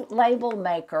trusty label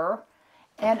maker,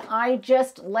 and I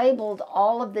just labeled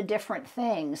all of the different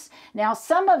things. Now,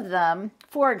 some of them,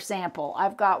 for example,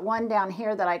 I've got one down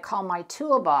here that I call my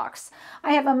toolbox.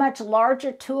 I have a much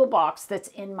larger toolbox that's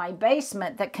in my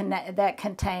basement that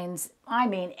contains, I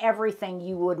mean, everything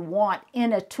you would want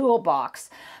in a toolbox.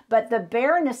 But the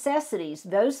bare necessities,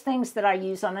 those things that I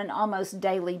use on an almost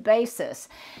daily basis,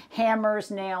 hammers,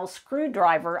 nails,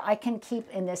 screwdriver, I can keep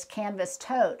in this canvas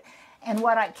tote. And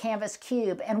canvas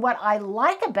cube. And what I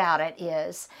like about it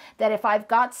is that if I've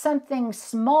got something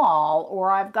small,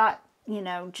 or I've got, you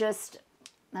know, just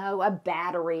a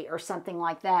battery or something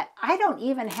like that, I don't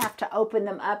even have to open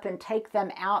them up and take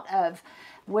them out of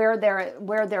where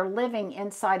they're living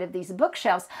inside of these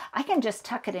bookshelves. I can just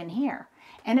tuck it in here.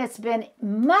 And it's been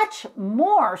much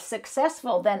more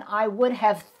successful than I would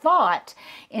have thought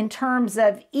in terms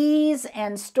of ease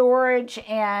and storage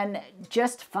and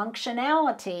just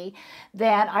functionality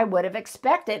than I would have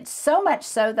expected. So much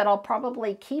so that I'll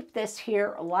probably keep this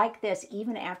here like this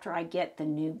even after I get the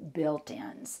new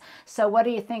built-ins. So what do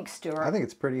you think, Stuart? I think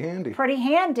it's pretty handy. Pretty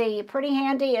handy, pretty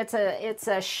handy. It's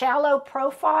a shallow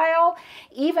profile.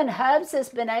 Even Hubs has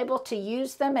been able to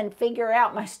use them and figure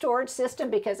out my storage system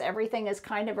because everything is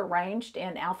kind of arranged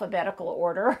in alphabetical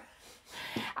order.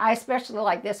 I especially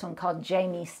like this one called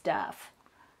Jamie Stuff.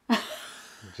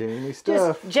 Jamie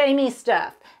Stuff. Just Jamie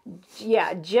Stuff.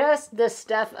 Yeah, just the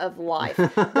stuff of life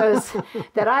goes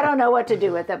that I don't know what to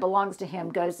do with, that belongs to him,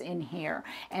 goes in here.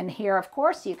 And here, of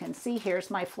course, you can see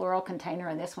here's my floral container,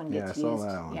 and this one gets used.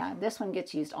 Yeah, this one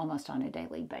gets used almost on a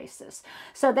daily basis.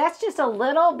 So that's just a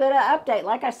little bit of update.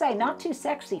 Like I say, not too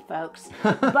sexy, folks,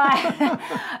 but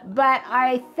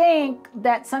I think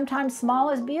that sometimes small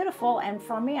is beautiful, and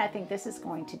for me, I think this is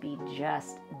going to be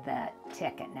just the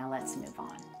ticket. Now let's move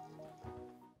on.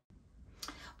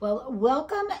 Well,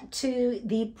 welcome to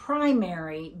the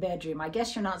primary bedroom. I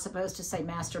guess you're not supposed to say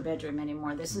master bedroom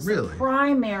anymore. This is the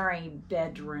primary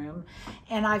bedroom.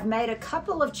 And I've made a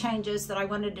couple of changes that I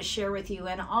wanted to share with you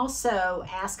and also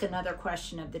ask another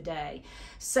question of the day.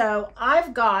 So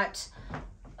I've got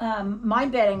my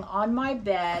bedding on my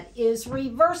bed is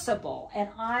reversible, and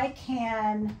I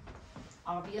can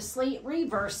obviously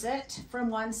reverse it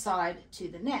from one side to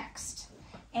the next.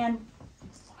 And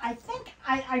I think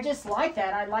I just like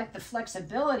that. I like the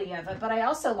flexibility of it, but I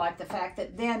also like the fact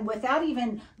that then without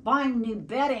even buying new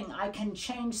bedding, I can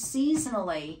change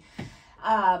seasonally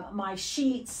my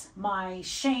sheets, my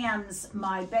shams,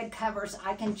 my bed covers.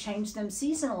 I can change them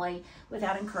seasonally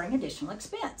without incurring additional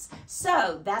expense.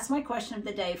 So that's my question of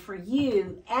the day for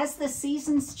you. As the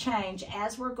seasons change,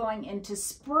 as we're going into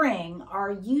spring,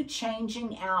 are you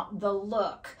changing out the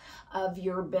look of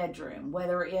your bedroom,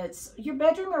 whether it's your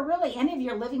bedroom or really any of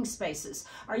your living spaces.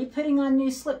 Are you putting on new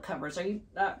slip covers? Are you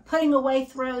putting away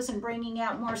throws and bringing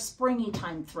out more springy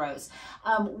time throws?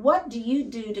 What do you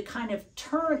do to kind of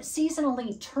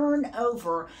seasonally turn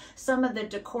over some of the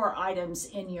decor items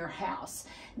in your house?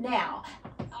 Now,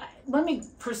 let me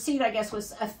proceed, I guess,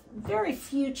 with a very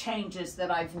few changes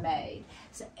that I've made.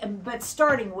 But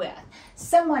starting with,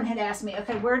 someone had asked me,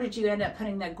 okay, where did you end up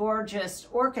putting that gorgeous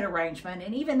orchid arrangement?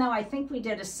 And even though I think we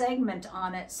did a segment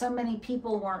on it, so many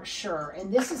people weren't sure.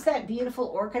 And this is that beautiful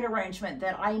orchid arrangement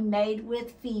that I made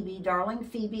with Phoebe, darling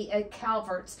Phoebe at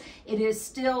Calvert's. It is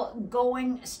still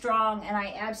going strong, and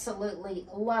I absolutely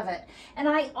love it. And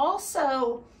I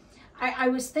also, I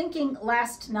was thinking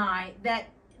last night that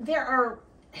there are,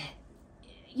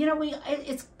 you know,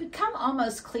 it's become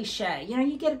almost cliche. You know,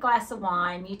 you get a glass of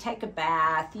wine, you take a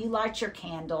bath, you light your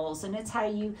candles, and it's how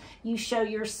you show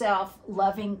yourself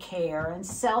loving care and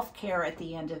self-care at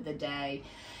the end of the day.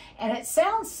 And it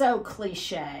sounds so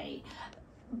cliche,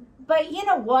 but you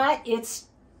know what? It's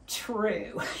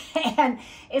true. And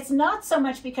it's not so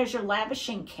much because you're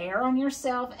lavishing care on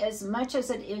yourself as much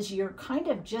as it is you're kind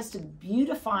of just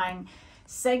beautifying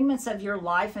segments of your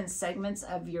life and segments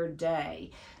of your day.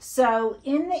 So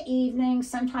in the evening,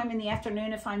 sometime in the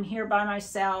afternoon, if I'm here by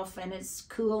myself and it's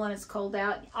cool and it's cold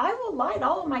out, I will light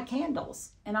all of my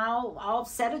candles, and I'll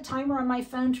set a timer on my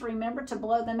phone to remember to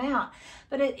blow them out.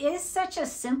 But it is such a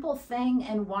simple thing,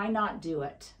 and why not do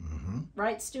it?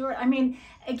 Right, Stuart? I mean,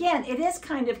 again, it is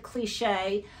kind of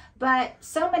cliche, but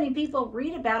so many people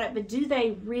read about it, but do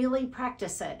they really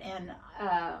practice it?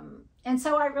 And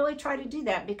so I really try to do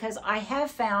that, because I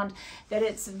have found that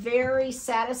it's very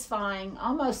satisfying,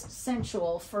 almost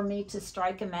sensual, for me to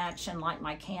strike a match and light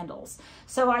my candles.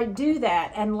 So I do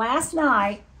that. And last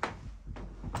night,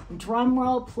 drum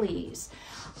roll please,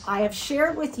 I have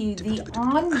shared with you the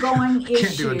ongoing issue.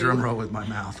 Can't do a drum roll with my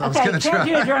mouth. Okay, can't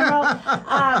do a drum roll.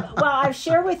 Well, I've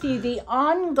shared with you the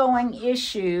ongoing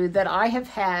issue that I have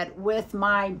had with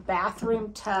my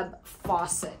bathroom tub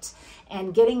faucet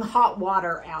and getting hot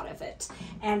water out of it.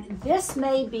 And this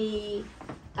may be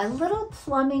a little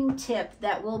plumbing tip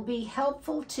that will be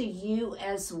helpful to you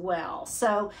as well.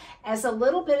 So as a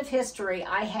little bit of history,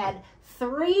 I had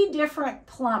 3 different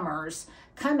plumbers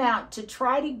come out to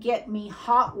try to get me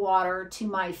hot water to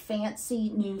my fancy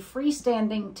new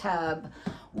freestanding tub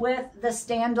with the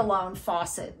standalone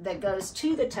faucet that goes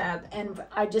to the tub, and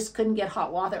I just couldn't get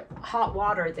hot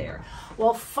water there.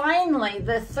 Well, finally,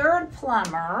 the 3rd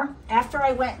plumber, after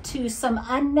I went to some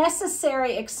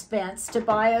unnecessary expense to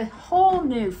buy a whole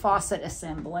new faucet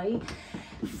assembly,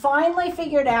 finally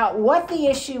figured out what the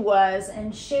issue was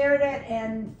and shared it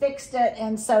and fixed it,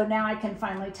 and so now I can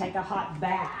finally take a hot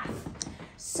bath.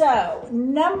 So,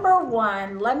 number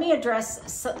 1, let me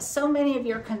address so many of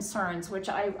your concerns, which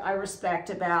I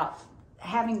respect, about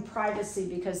having privacy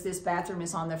because this bathroom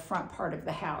is on the front part of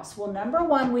the house. Well, number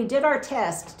 1, we did our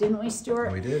test, didn't we,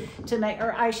 Stuart? We did. To make,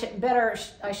 or I should better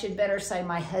say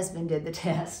my husband did the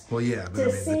test. Well, yeah, but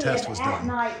I mean, the test was done. At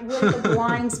night, with the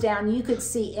blinds down, you could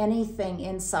see anything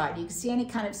inside. You could see any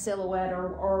kind of silhouette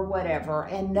or whatever,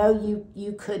 and no,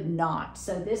 you could not.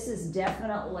 So this is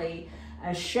definitely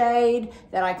a shade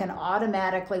that I can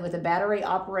automatically, with a battery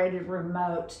operated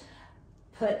remote,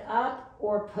 put up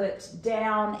or put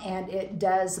down, and it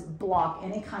does block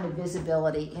any kind of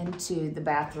visibility into the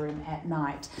bathroom at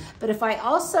night. But if I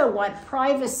also want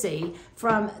privacy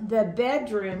from the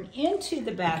bedroom into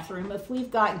the bathroom, if we've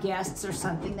got guests or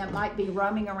something that might be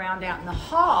roaming around out in the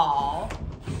hall,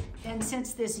 then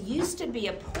since this used to be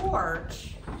a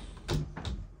porch,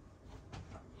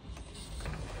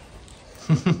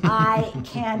 I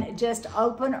can just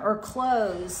open or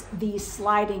close these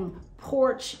sliding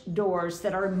porch doors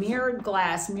that are mirrored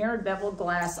bevel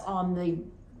glass on the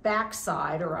back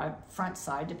side or front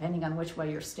side, depending on which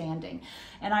way you're standing.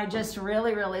 And I just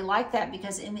really, really like that,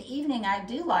 because in the evening I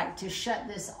do like to shut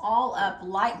this all up,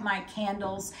 light my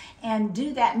candles, and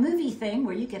do that movie thing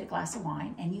where you get a glass of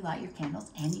wine and you light your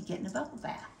candles and you get in a bubble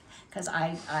bath, because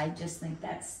I just think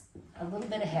that's a little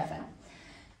bit of heaven.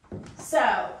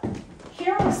 So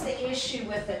here was the issue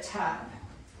with the tub.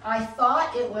 I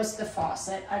thought it was the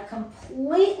faucet. I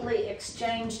completely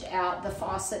exchanged out the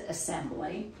faucet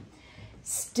assembly.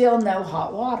 Still no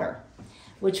hot water,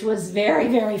 which was very,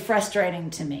 very frustrating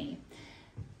to me.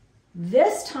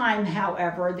 This time,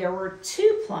 however, there were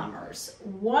 2 plumbers.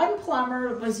 One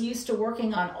plumber was used to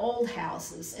working on old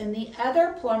houses, and the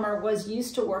other plumber was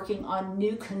used to working on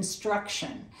new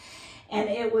construction. And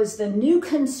it was the new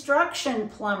construction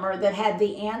plumber that had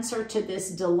the answer to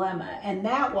this dilemma. And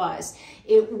that was,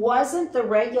 it wasn't the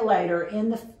regulator in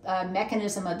the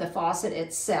mechanism of the faucet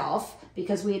itself,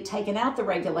 because we had taken out the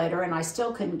regulator and I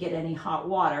still couldn't get any hot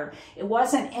water. It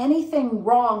wasn't anything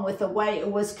wrong with the way it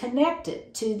was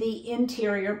connected to the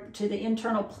interior, to the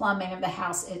internal plumbing of the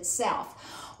house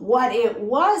itself. What it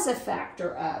was a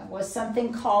factor of was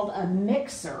something called a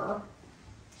mixer.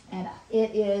 And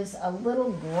it is a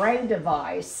little gray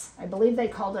device. I believe they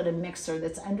called it a mixer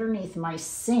that's underneath my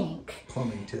sink.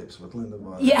 Plumbing tips with Linda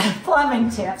Vater. Yeah,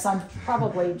 plumbing tips. I'm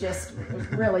probably just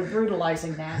really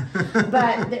brutalizing that.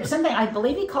 But there's something, I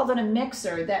believe he called it a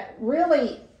mixer, that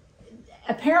really,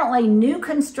 apparently new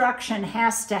construction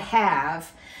has to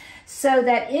have, so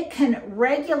that it can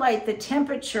regulate the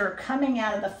temperature coming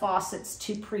out of the faucets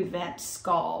to prevent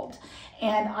scald.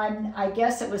 And I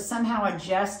guess it was somehow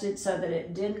adjusted so that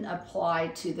it didn't apply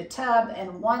to the tub.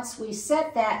 And once we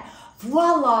set that,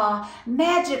 voila,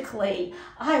 magically,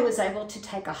 I was able to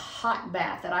take a hot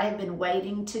bath that I have been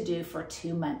waiting to do for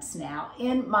 2 months now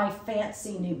in my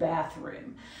fancy new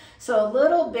bathroom. So a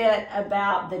little bit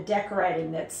about the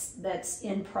decorating that's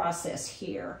in process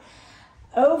here.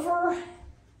 Over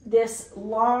this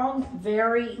long,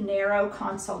 very narrow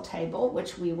console table,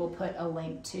 which we will put a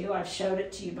link to. I've showed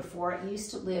it to you before. It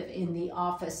used to live in the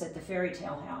office at the Fairy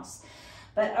Tale House.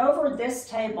 But over this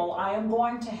table, I am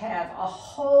going to have a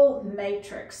whole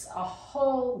matrix, a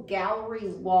whole gallery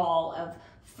wall of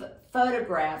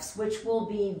photographs, which will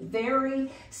be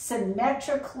very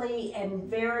symmetrically and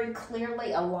very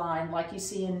clearly aligned, like you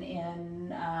see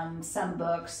in some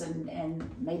books and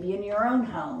maybe in your own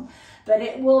home. But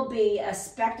it will be a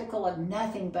spectacle of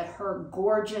nothing but her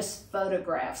gorgeous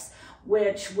photographs,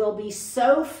 which will be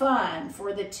so fun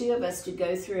for the two of us to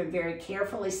go through and very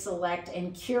carefully select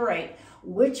and curate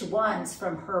which ones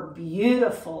from her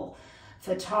beautiful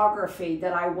photography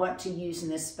that I want to use in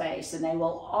this space. And they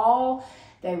will all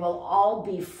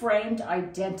be framed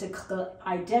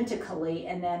identically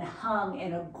and then hung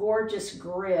in a gorgeous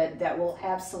grid that will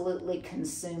absolutely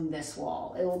consume this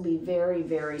wall. It will be very,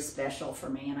 very special for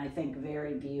me, and I think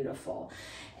very beautiful.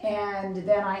 And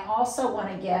then I also want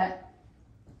to get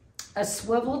a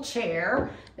swivel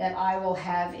chair that I will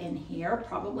have in here,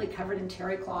 probably covered in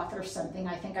terry cloth or something.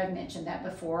 I think I've mentioned that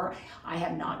before. I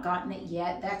have not gotten it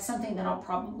yet. That's something that I'll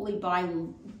probably buy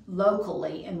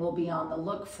locally and will be on the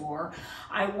look for.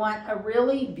 I want a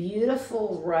really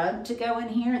beautiful rug to go in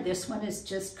here. This one is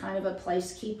just kind of a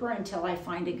placekeeper until I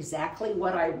find exactly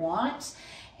what I want.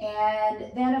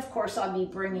 And then of course I'll be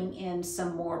bringing in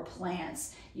some more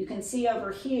plants. You can see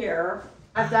over here,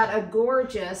 I've got a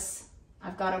gorgeous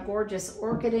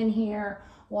orchid in here,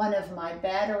 one of my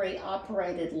battery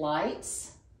operated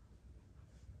lights,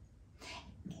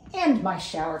 and my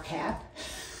shower cap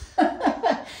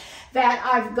that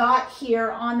I've got here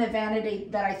on the vanity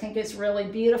that I think is really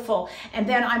beautiful. And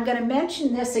then I'm going to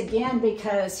mention this again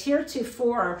because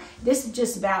heretofore, this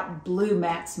just about blew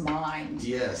Matt's mind.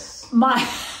 Yes. My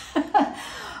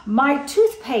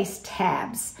toothpaste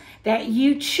tabs that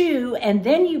you chew and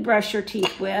then you brush your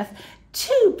teeth with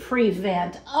to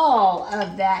prevent all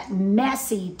of that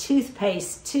messy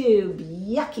toothpaste tube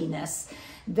yuckiness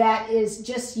that is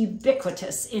just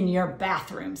ubiquitous in your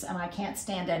bathrooms, and I can't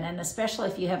stand it. And especially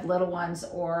if you have little ones,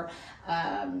 or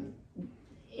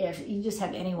if you just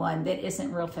have anyone that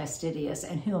isn't real fastidious,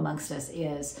 and who amongst us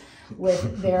is,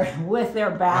 with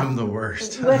their bath, I'm the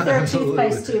worst. with their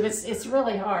toothpaste tube. It's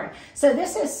really hard. So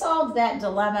this has solved that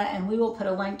dilemma, and we will put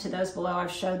a link to those below.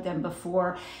 I've showed them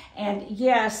before. And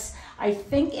yes, I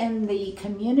think in the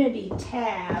community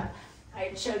tab,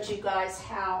 I showed you guys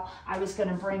how I was going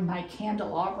to bring my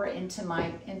candelabra into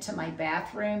my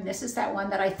bathroom. This is that one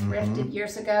that I thrifted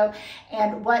years ago.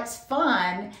 And what's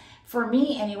fun, for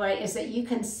me anyway, is that you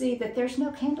can see that there's no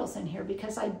candles in here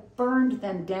because I burned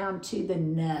them down to the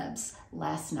nubs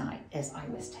last night as I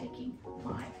was taking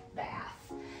my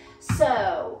bath.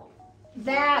 So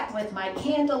that, with my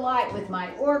candlelight, with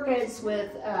my orchids,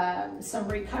 with some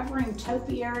recovering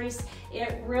topiaries,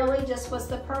 it really just was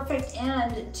the perfect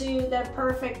end to the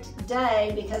perfect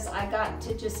day, because I got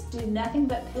to just do nothing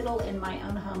but piddle in my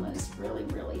own home. It was really,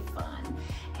 really fun.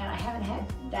 And I haven't had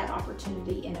that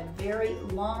opportunity in a very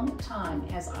long time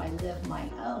as I live my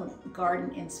own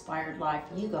garden-inspired life.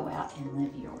 You go out and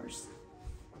live yours.